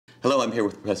Hello, I'm here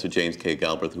with Professor James K.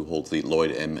 Galbraith, who holds the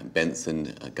Lloyd M.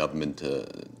 Benson Government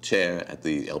Chair at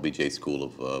the LBJ School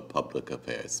of Public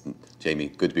Affairs. Jamie,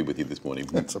 good to be with you this morning.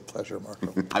 It's a pleasure,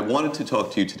 Marco. I wanted to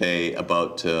talk to you today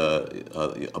about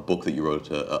a book that you wrote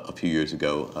a few years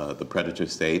ago, The Predator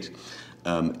State.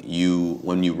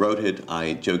 When you wrote it,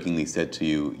 I jokingly said to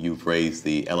you, you've raised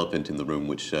the elephant in the room,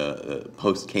 which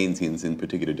post-Keynesians in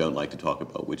particular don't like to talk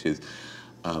about, which is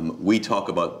we talk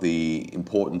about the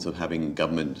importance of having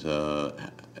government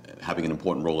having an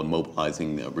important role in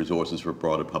mobilizing resources for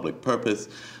broader public purpose.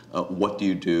 What do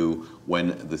you do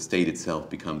when the state itself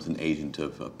becomes an agent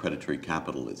of predatory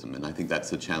capitalism? And I think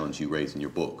that's the challenge you raise in your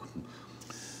book.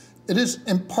 It is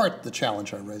in part the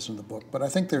challenge I raise in the book, but I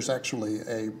think there's actually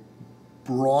a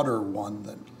broader one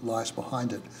that lies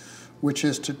behind it, which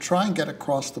is to try and get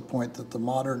across the point that the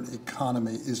modern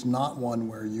economy is not one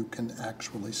where you can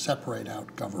actually separate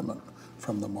out government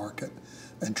from the market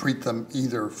and treat them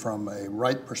either from a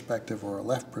right perspective or a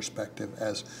left perspective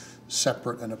as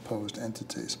separate and opposed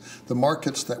entities. The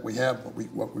markets that we have,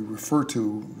 what we refer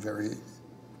to very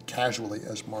casually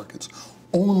as markets,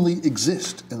 only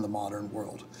exist in the modern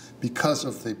world because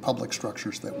of the public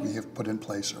structures that we have put in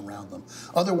place around them.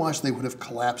 Otherwise, they would have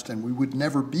collapsed and we would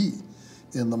never be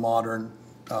in the modern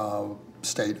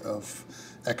state of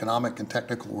economic and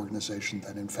technical organization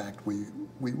that, in fact, we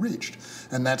reached.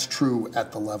 And that's true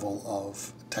at the level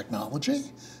of technology.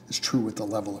 It's true at the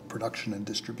level of production and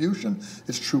distribution.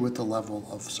 It's true at the level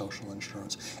of social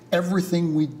insurance.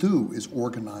 Everything we do is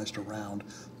organized around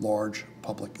large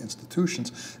public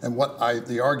institutions. And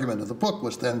the argument of the book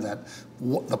was then that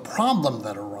the problem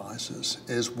that arises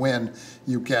is when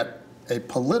you get a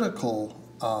political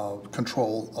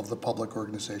control of the public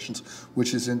organizations,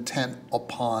 which is intent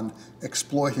upon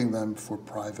exploiting them for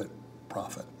private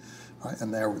profit. Right?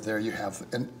 And there you have,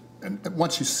 and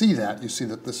once you see that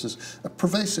this is a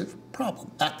pervasive problem.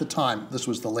 At the time, this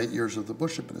was the late years of the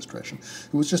Bush administration,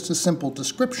 it was just a simple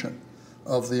description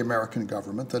of the American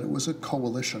government, that it was a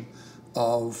coalition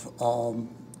of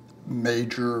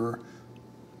major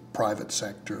private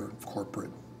sector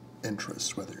corporate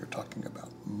interests, whether you're talking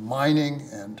about mining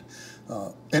and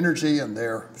energy and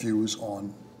their views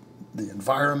on the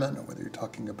environment, or whether you're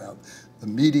talking about the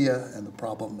media and the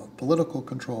problem of political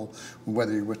control, or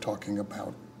whether you were talking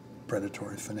about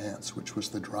predatory finance, which was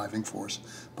the driving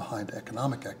force behind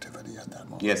economic activity at that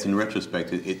moment. Yes, in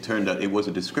retrospect, it turned out, it was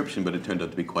a description, but it turned out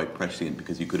to be quite prescient,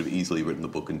 because you could have easily written the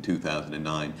book in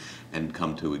 2009 and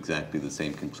come to exactly the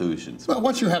same conclusions. Well,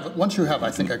 once you have,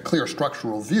 I think, a clear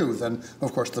structural view, then,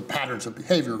 of course, the patterns of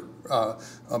behavior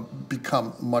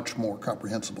become much more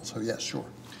comprehensible. So, yes, sure.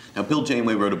 Now, Bill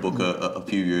Janeway wrote a book a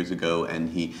few years ago, and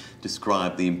he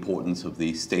described the importance of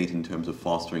the state in terms of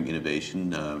fostering innovation,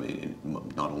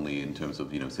 not only in terms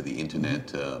of, say, the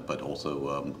internet, but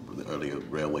also the earlier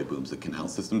railway booms, the canal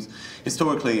systems.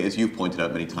 Historically, as you've pointed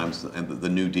out many times, and the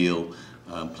New Deal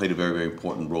played a very, very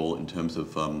important role in terms of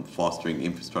fostering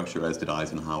infrastructure, as did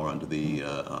Eisenhower under the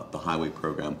highway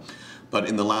program. But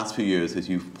in the last few years, as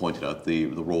you've pointed out, the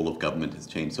role of government has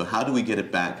changed. So how do we get it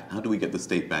back? How do we get the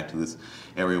state back to this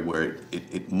area where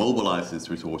it mobilizes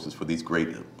resources for these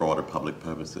great, broader public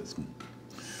purposes?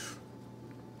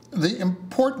 The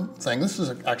important thing, this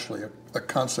is actually a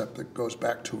concept that goes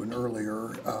back to an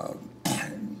earlier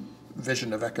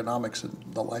vision of economics in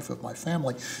the life of my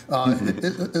family,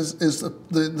 is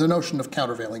the notion of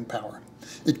countervailing power.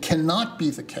 It cannot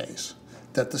be the case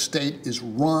that the state is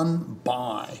run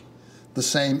by the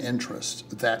same interests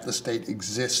that the state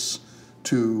exists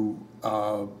to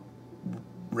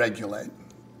regulate.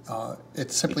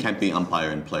 It can't be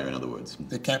umpire and player, in other words.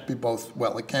 It can't be both.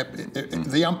 Well, it can't be.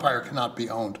 The umpire cannot be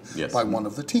owned by one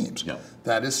of the teams. Yeah.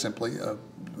 That is simply a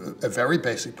very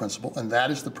basic principle, and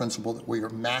that is the principle that we are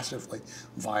massively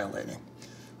violating.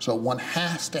 So one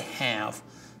has to have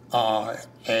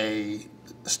a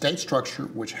state structure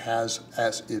which has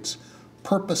as its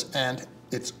purpose and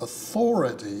its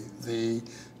authority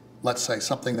let's say,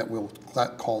 something that we'll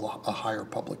call a higher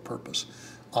public purpose.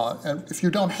 And if you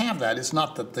don't have that, it's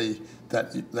not that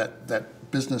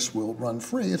that business will run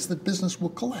free, it's that business will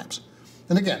collapse.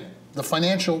 And again, the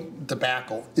financial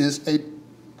debacle is a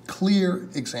clear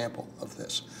example of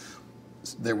this.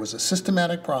 There was a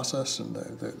systematic process, and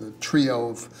the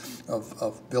trio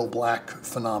of Bill Black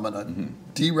phenomena,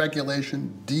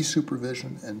 deregulation,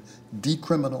 desupervision, and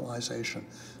decriminalization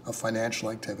of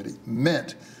financial activity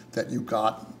meant that you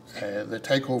got the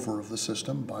takeover of the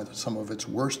system by some of its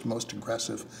worst, most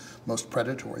aggressive, most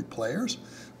predatory players.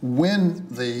 When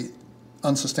the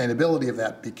unsustainability of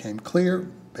that became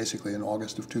clear, basically in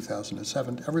August of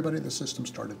 2007, everybody in the system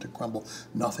started to crumble.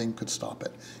 Nothing could stop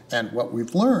it. And what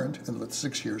we've learned in the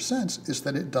 6 years since is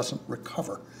that it doesn't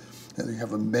recover. And you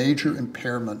have a major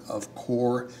impairment of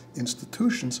core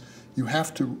institutions. You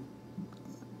have to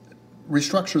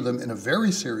restructure them in a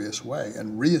very serious way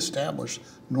and reestablish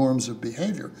norms of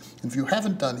behavior. And if you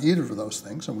haven't done either of those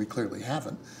things, and we clearly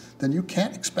haven't, then you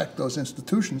can't expect those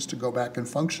institutions to go back and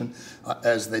function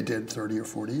as they did 30 or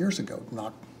 40 years ago.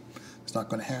 It's not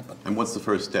going to happen. And what's the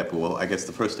first step? Well, I guess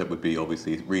the first step would be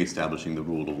obviously reestablishing the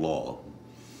rule of law.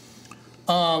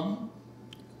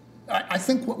 I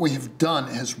think what we have done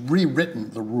is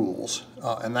rewritten the rules,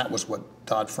 and that was what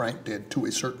Dodd-Frank did to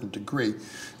a certain degree,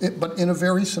 but in a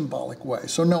very symbolic way.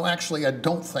 So no, actually, I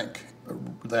don't think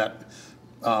that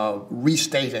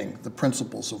restating the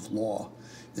principles of law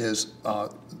is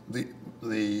the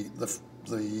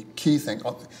key thing.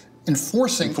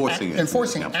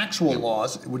 Enforcing actual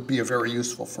laws would be a very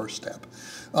useful first step.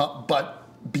 But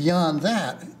beyond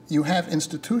that, you have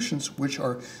institutions which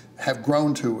have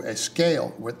grown to a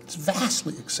where it's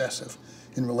vastly excessive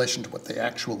in relation to what they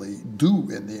actually do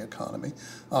in the economy.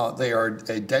 They are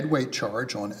a deadweight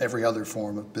charge on every other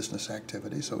form of business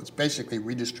activity. So it's basically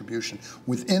redistribution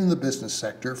within the business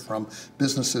sector from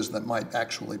businesses that might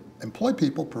actually employ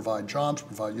people, provide jobs,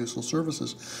 provide useful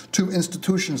services, to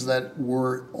institutions that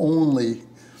were only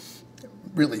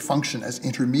really function as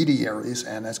intermediaries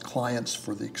and as clients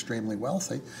for the extremely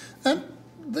wealthy. And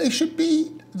they should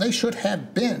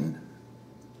have been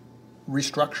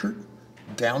restructured,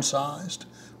 downsized,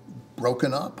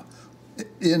 broken up,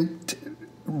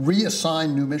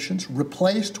 reassigned new missions,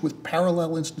 replaced with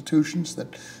parallel institutions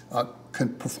that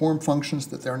can perform functions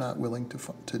that they're not willing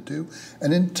to do.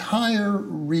 An entire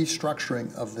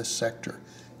restructuring of this sector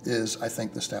is, I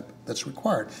think, the step that's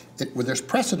required. There's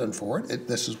precedent for it.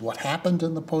 This is what happened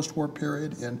in the post-war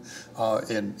period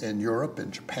in Europe,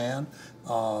 in Japan,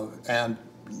 and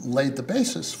laid the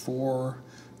basis for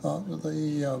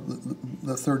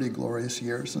the 30 glorious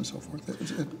years and so forth.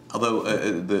 Although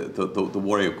the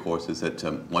worry, of course, is that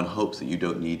one hopes that you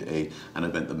don't need an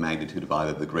event the magnitude of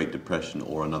either the Great Depression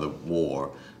or another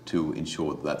war to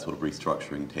ensure that sort of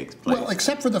restructuring takes place. Well,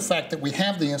 except for the fact that we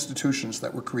have the institutions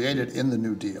that were created in the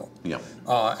New Deal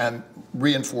and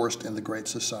reinforced in the Great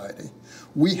Society.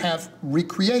 We have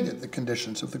recreated the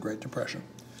conditions of the Great Depression.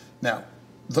 Now,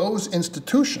 those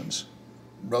institutions,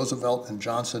 Roosevelt and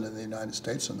Johnson in the United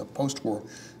States and the post-war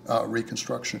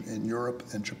Reconstruction in Europe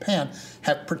and Japan,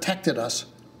 have protected us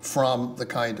from the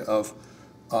kind of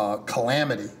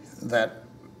calamity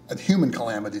human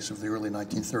calamities of the early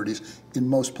 1930s in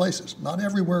most places. Not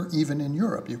everywhere, even in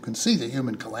Europe. You can see the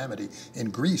human calamity in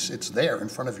Greece. It's there in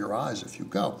front of your eyes if you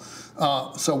go.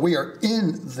 So we are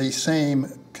in the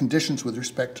same conditions with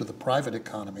respect to the private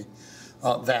economy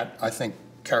that I think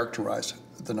characterize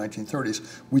the 1930s.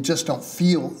 We just don't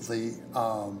feel the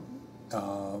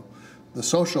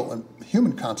social and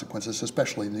human consequences,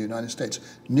 especially in the United States,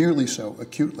 nearly so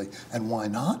acutely. And why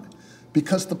not?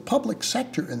 Because the public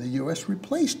sector in the U.S.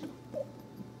 replaced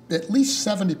at least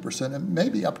 70% and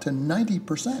maybe up to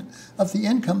 90% of the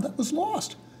income that was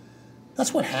lost.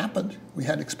 That's what happened. We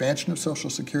had expansion of Social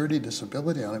Security,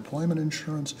 disability, unemployment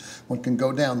insurance. One can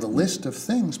go down the list of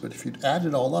things, but if you add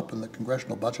it all up, and the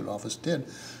Congressional Budget Office did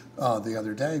the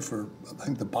other day for, I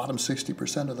think, the bottom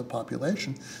 60% of the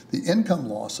population, the income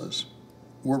losses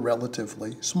were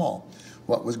relatively small.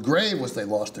 What was grave was they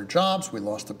lost their jobs, we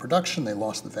lost the production, they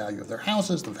lost the value of their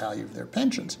houses, the value of their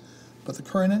pensions. But the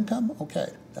current income,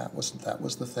 okay, that was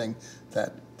the thing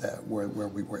where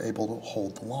we were able to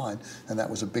hold the line, and that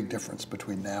was a big difference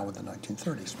between now and the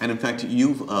 1930s. And in fact,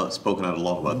 you've spoken out a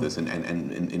lot about this, and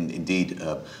indeed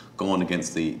gone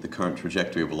against the current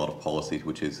trajectory of a lot of policies,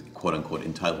 which is quote-unquote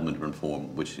entitlement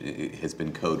reform, which has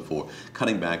been code for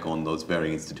cutting back on those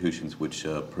very institutions which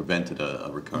prevented a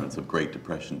recurrence of Great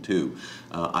Depression too.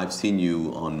 I've seen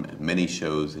you on many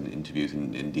shows and interviews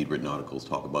and indeed written articles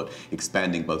talk about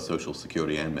expanding both Social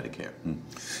Security and Medicare.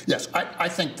 Yes, I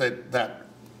think that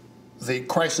the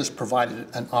crisis provided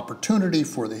an opportunity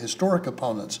for the historic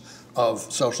opponents of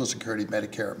Social Security,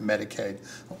 Medicare, Medicaid,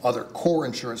 other core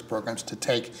insurance programs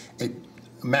to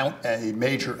mount a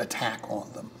major attack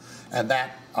on them. And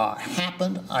that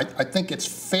happened. I think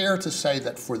it's fair to say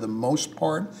that for the most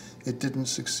part, it didn't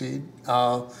succeed.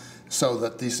 so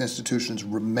that these institutions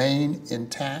remain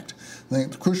intact. I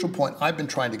think the crucial point I've been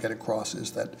trying to get across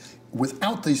is that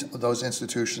without those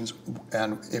institutions,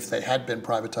 and if they had been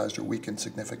privatized or weakened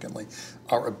significantly,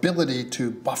 our ability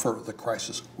to buffer the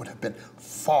crisis would have been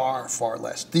far, far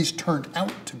less. These turned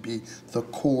out to be the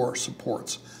core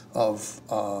supports of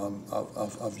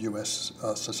U.S.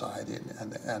 society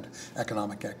and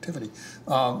economic activity.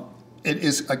 It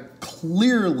is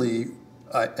clearly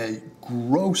a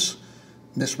gross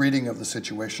misreading of the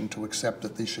situation to accept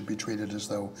that these should be treated as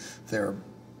though they're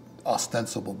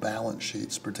ostensible balance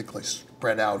sheets, particularly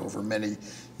spread out over many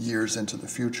years into the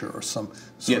future, or some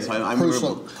sort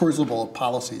of crucible of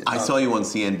policy. I saw you on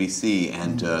CNBC,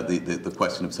 and the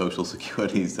question of Social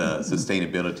Security's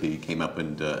sustainability came up,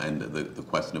 and the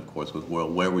question, of course, was, well,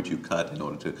 where would you cut in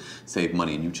order to save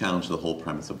money? And you challenged the whole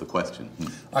premise of the question.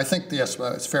 I think, yes,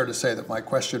 it's fair to say that my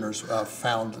questioners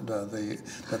found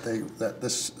that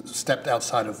this stepped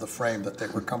outside of the frame that they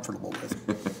were comfortable with.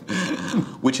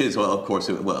 Which is, well, of course,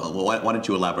 why don't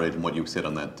you elaborate on what you said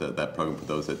on that program for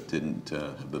those that didn't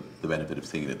have the benefit of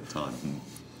seeing it at the time?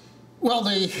 Well,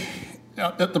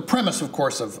 the premise, of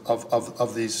course,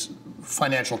 of these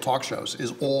financial talk shows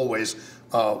is always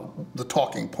the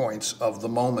talking points of the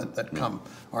moment that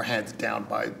are handed down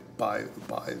by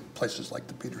places like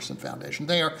the Peterson Foundation.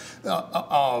 They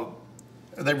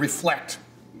reflect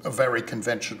a very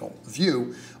conventional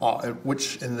view,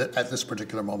 which at this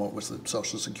particular moment was that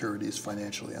Social Security is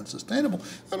financially unsustainable.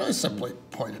 And I simply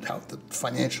pointed out that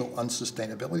financial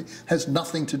unsustainability has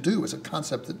nothing to do, as a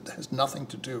concept that has nothing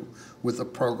to do with the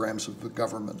programs of the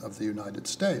government of the United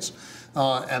States.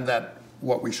 And that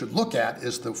what we should look at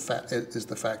is the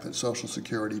fact that Social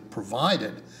Security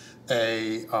provided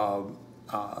a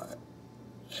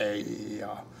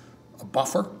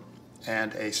buffer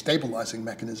and a stabilizing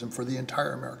mechanism for the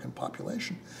entire American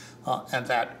population. And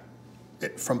that,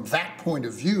 from that point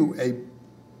of view, a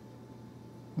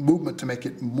movement to make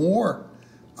it more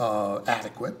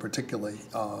adequate, particularly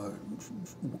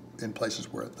in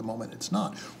places where at the moment it's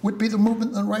not, would be the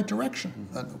movement in the right direction.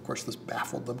 And of course, this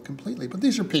baffled them completely. But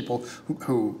these are people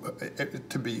who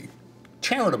to be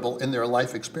charitable in their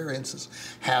life experiences,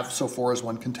 have, so far as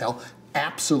one can tell,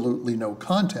 absolutely no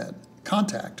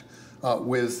contact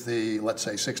with the, let's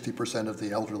say, 60% of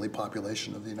the elderly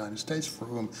population of the United States for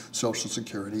whom Social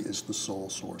Security is the sole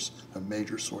source, a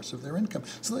major source of their income.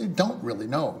 So they don't really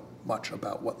know much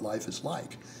about what life is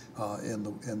like in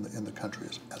the country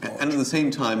at large. And at the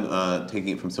same time, taking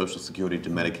it from Social Security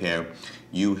to Medicare,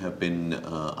 you have been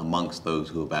amongst those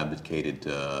who have advocated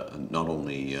not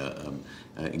only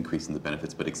increasing the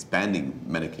benefits, but expanding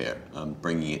Medicare,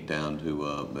 bringing it down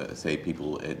to, say,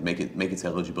 people, make its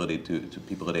eligibility to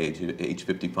people at age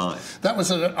 55. That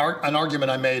was an argument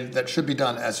I made that should be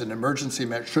done as an emergency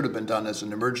measure, should have been done as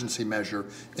an emergency measure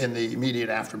in the immediate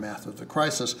aftermath of the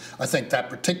crisis. I think that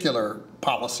particular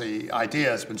policy idea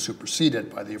has been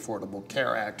superseded by the Affordable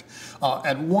Care Act.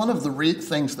 And one of the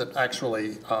things that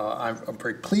actually I'm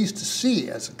very pleased to see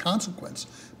as a consequence,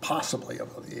 possibly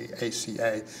of the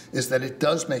ACA, is that it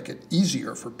does make it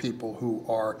easier for people who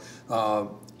are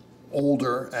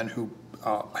older and who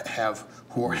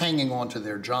are hanging on to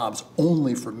their jobs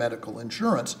only for medical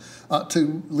insurance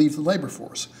to leave the labor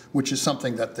force, which is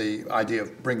something that the idea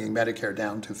of bringing Medicare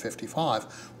down to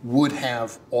 55 would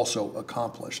have also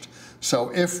accomplished.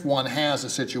 So if one has a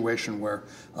situation where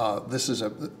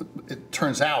it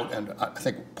turns out, and I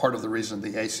think part of the reason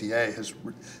the ACA has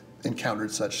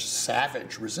encountered such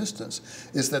savage resistance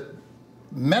is that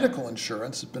medical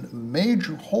insurance has been a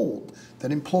major hold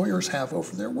that employers have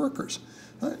over their workers.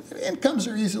 Incomes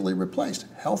are easily replaced.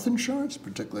 Health insurance,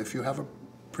 particularly if you have a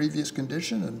previous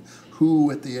condition, and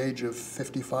who at the age of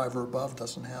 55 or above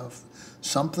doesn't have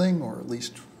something, or at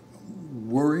least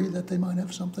worry that they might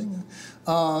have something,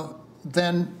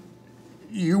 then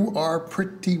you are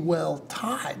pretty well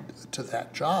tied to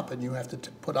that job, and you have to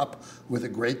put up with a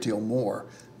great deal more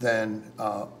than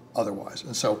otherwise.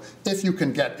 And so if you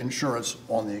can get insurance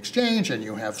on the exchange and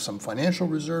you have some financial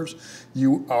reserves,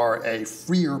 you are a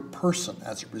freer person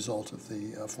as a result of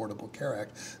the Affordable Care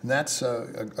Act. And that's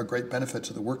a great benefit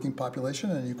to the working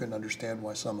population, and you can understand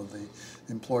why some of the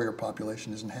employer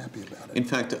population isn't happy about it. In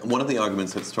fact, one of the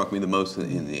arguments that struck me the most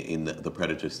in the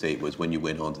predator state was when you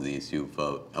went on to the issue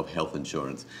of health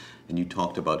insurance, and you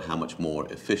talked about how much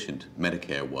more efficient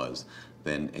Medicare was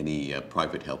than any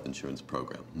private health insurance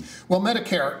program. Well,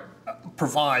 Medicare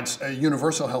provides a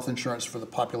universal health insurance for the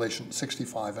population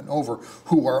 65 and over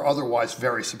who are otherwise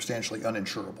very substantially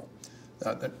uninsurable.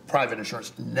 Private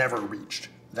insurance never reached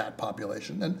that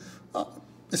population, and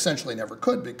essentially never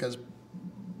could, because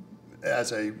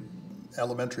as a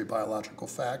elementary biological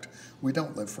fact, we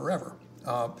don't live forever.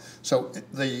 So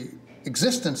the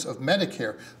existence of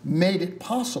Medicare made it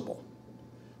possible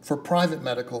for private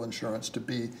medical insurance to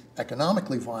be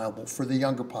economically viable for the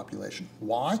younger population.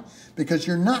 Why? Because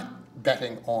you're not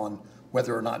betting on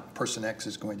whether or not person X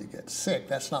is going to get sick.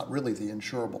 That's not really the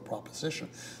insurable proposition.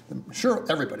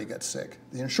 Everybody gets sick.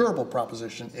 The insurable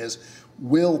proposition is,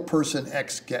 will person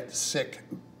X get sick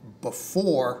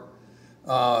before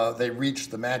they reach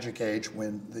the magic age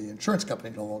when the insurance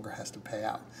company no longer has to pay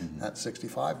out? At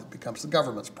 65, that becomes the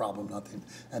government's problem,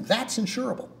 and that's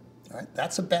insurable. Right?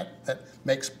 That's a bet that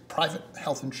makes private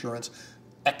health insurance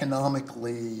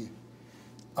economically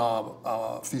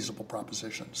feasible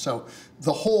proposition. So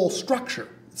the whole structure,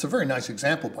 it's a very nice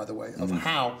example, by the way, of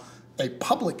how a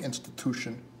public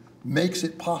institution makes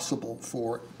it possible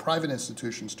for private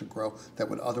institutions to grow that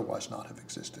would otherwise not have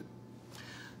existed.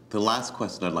 The last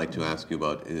question I'd like to ask you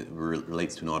about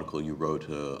relates to an article you wrote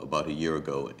about a year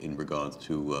ago in regards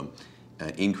to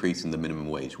increase in the minimum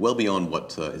wage, well beyond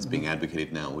what is being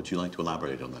advocated now. Would you like to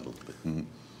elaborate on that a little bit?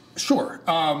 Sure.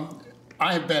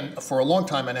 I have been, for a long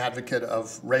time, an advocate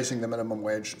of raising the minimum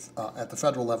wage at the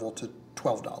federal level to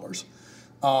 $12.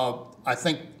 I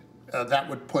think that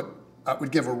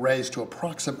would give a raise to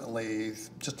approximately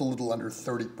just a little under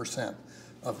 30%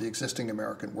 of the existing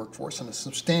American workforce, and a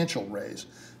substantial raise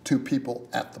to people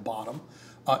at the bottom.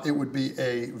 It would be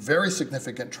a very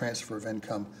significant transfer of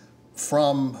income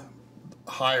from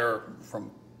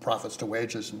profits to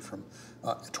wages and from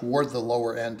toward the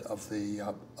lower end of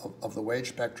the wage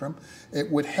spectrum. It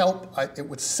would help. It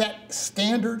would set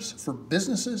standards for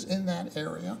businesses in that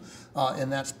area,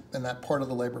 in that part of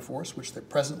the labor force, which they're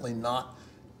presently not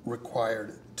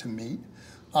required to meet.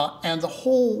 And the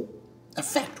whole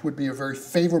effect would be a very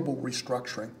favorable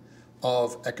restructuring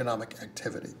of economic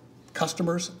activity.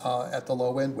 Customers at the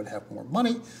low end would have more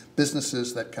money.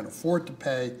 Businesses that can afford to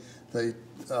pay the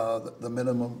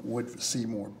minimum would see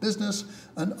more business,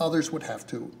 and others would have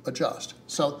to adjust.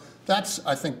 So that's,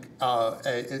 I think,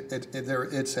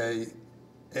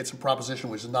 it's a proposition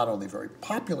which is not only very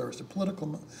popular as a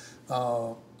political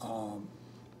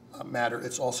matter,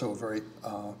 it's also a very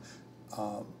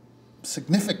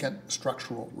significant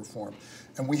structural reform.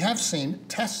 And we have seen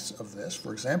tests of this,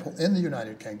 for example, in the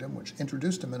United Kingdom, which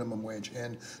introduced a minimum wage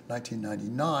in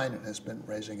 1999 and has been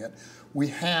raising it. We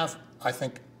have, I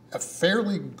think, a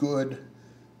fairly good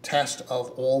test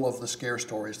of all of the scare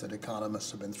stories that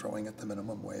economists have been throwing at the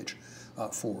minimum wage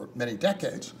for many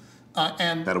decades.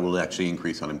 And that will actually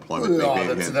increase unemployment.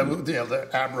 The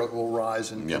ABRA will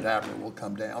rise and ABRA will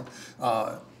come down.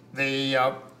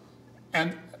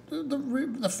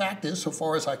 The fact is, so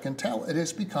far as I can tell, it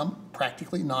has become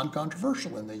practically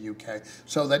non-controversial in the UK,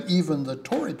 so that even the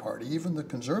Tory party, even the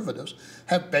Conservatives,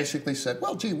 have basically said,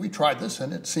 well, gee, we tried this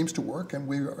and it seems to work and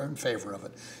we are in favor of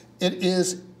it. It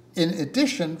is, in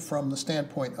addition, from the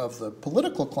standpoint of the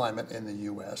political climate in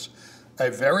the US, a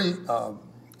very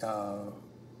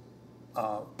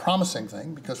promising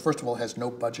thing, because first of all, it has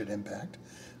no budget impact.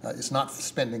 It's not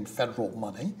spending federal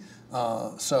money.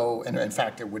 And in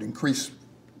fact, it would increase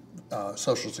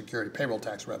Social Security payroll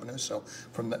tax revenues. So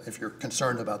if you're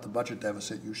concerned about the budget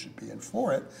deficit, you should be in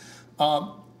for it.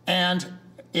 And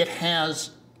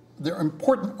there are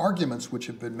important arguments which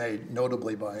have been made,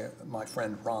 notably by my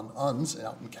friend Ron Unz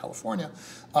out in California,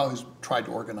 who's tried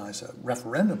to organize a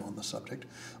referendum on the subject,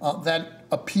 that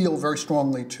appeal very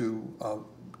strongly to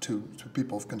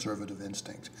people of conservative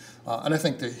instinct. And I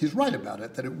think that he's right about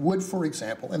it, that it would, for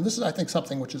example, and this is, I think,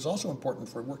 something which is also important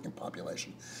for a working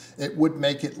population, it would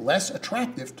make it less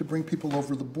attractive to bring people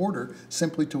over the border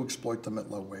simply to exploit them at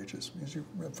low wages. Because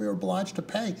if you're obliged to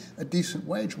pay a decent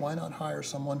wage, why not hire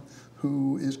someone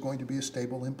who is going to be a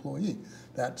stable employee?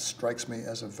 That strikes me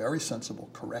as a very sensible,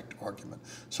 correct argument.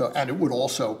 And it would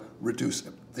also reduce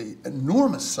the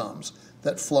enormous sums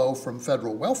that flow from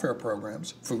federal welfare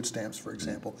programs, food stamps, for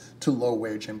example, to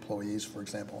low-wage employees, for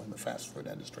example, in the fast food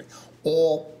industry.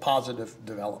 All positive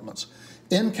developments.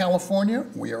 In California,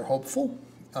 we are hopeful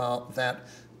that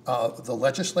the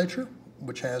legislature,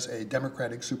 which has a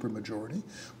Democratic supermajority,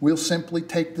 will simply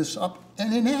take this up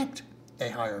and enact a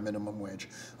higher minimum wage.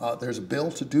 There's a bill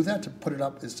to do that, to put it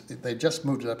up. They just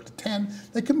moved it up to 10.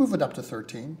 They could move it up to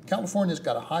 13. California's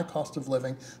got a high cost of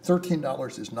living.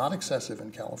 $13 is not excessive in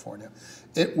California.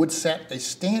 It would set a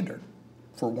standard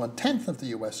for 1/10 of the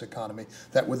U.S. economy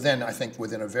that would then, I think,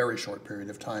 within a very short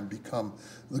period of time, become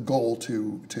the goal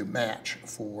to match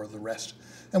for the rest.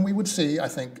 And we would see, I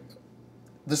think,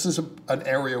 this is an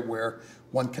area where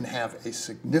one can have a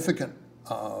significant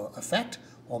effect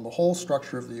on the whole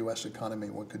structure of the U.S. economy.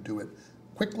 One could do it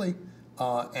quickly,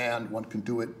 and one can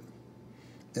do it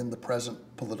in the present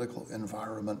political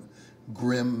environment,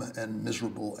 grim and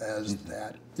miserable as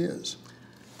that is.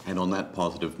 And on that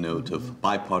positive note of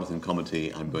bipartisan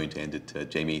comity, I'm going to end it.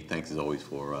 Jamie, thanks as always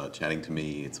for chatting to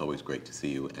me. It's always great to see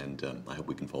you, and I hope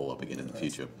we can follow up again in the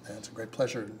future. It's a great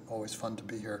pleasure. Always fun to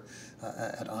be here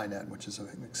at INET, which is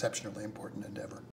an exceptionally important endeavor.